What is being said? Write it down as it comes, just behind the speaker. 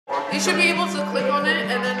You should be able to click on it and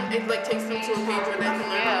then it like takes them to a page where they can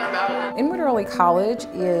learn more about it. Inwood Early College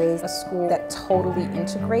is a school that totally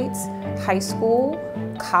integrates high school,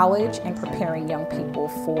 college, and preparing young people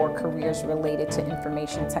for careers related to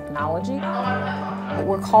information technology.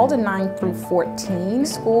 We're called a 9 through 14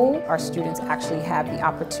 school. Our students actually have the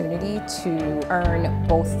opportunity to earn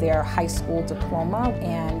both their high school diploma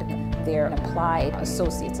and their applied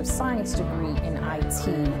Associates of Science degree in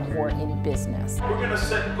IT or in business. We're going to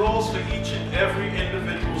set goals for each and every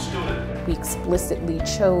individual student. We explicitly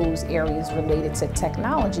chose areas related to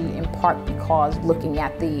technology in part because looking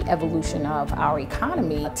at the evolution of our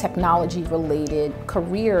economy, technology-related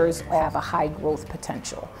careers have a high growth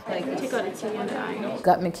potential.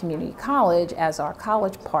 Gutman Community College, as our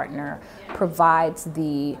college partner, provides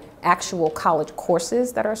the actual college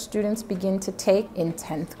courses that our students begin to take in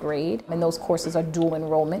 10th grade. And those courses are dual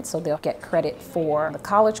enrollment, so they'll get credit for the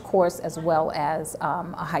college course as well as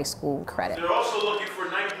a high school credit. They're also looking for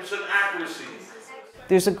 90% accuracy.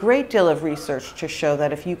 There's a great deal of research to show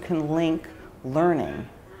that if you can link learning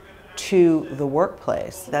to the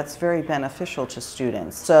workplace, that's very beneficial to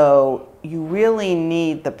students. So you really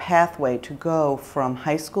need the pathway to go from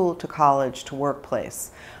high school to college to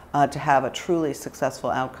workplace to have a truly successful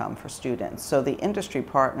outcome for students. So the industry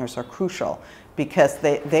partners are crucial because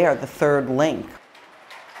they are the third link.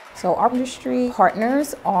 So our industry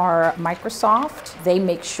partners are Microsoft. They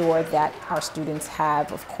make sure that our students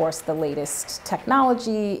have, of course, the latest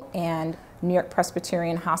technology, and New York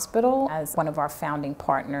Presbyterian Hospital, as one of our founding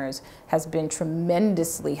partners, has been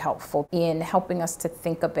tremendously helpful in helping us to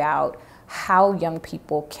think about how young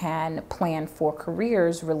people can plan for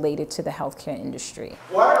careers related to the healthcare industry.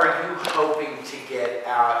 What are you hoping to get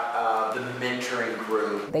out of the mentoring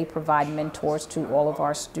group? They provide mentors to all of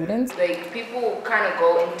our students. Like, people kind of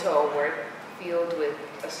go into a work field with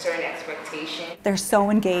a certain expectation. They're so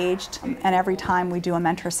engaged, and every time we do a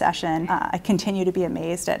mentor session, I continue to be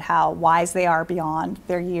amazed at how wise they are beyond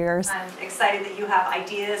their years. I'm excited that you have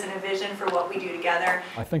ideas and a vision for what we do together.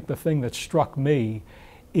 I think the thing that struck me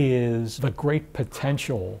is the great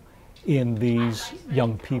potential in these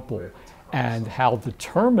young people and how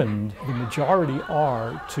determined the majority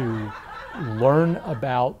are to learn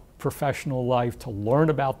about professional life, to learn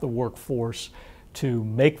about the workforce, to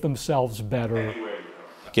make themselves better.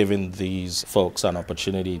 Giving these folks an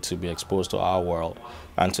opportunity to be exposed to our world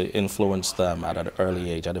and to influence them at an early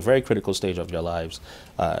age, at a very critical stage of their lives,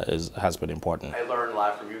 has been important. I learned a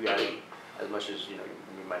lot from you guys, as much as you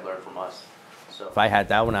might learn from us. So if I had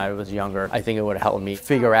that when I was younger, I think it would have helped me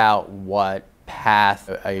figure out what path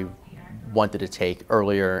I wanted to take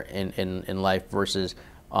earlier in life versus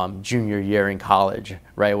junior year in college,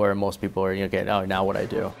 right, where most people are getting, oh, now what I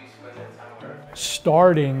do.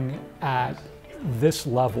 Starting at this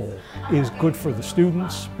level is good for the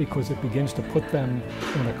students because it begins to put them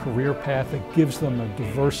in a career path. It gives them a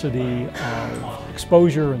diversity of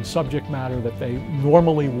exposure and subject matter that they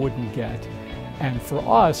normally wouldn't get. And for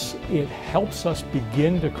us, it helps us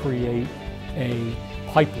begin to create a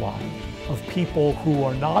pipeline of people who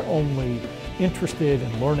are not only interested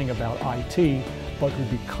in learning about IT, but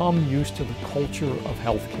who become used to the culture of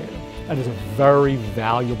healthcare. That is a very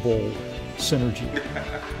valuable synergy.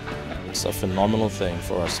 It's a phenomenal thing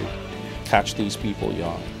for us to catch these people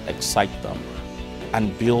young, excite them,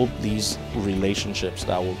 and build these relationships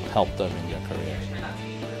that will help them in their careers.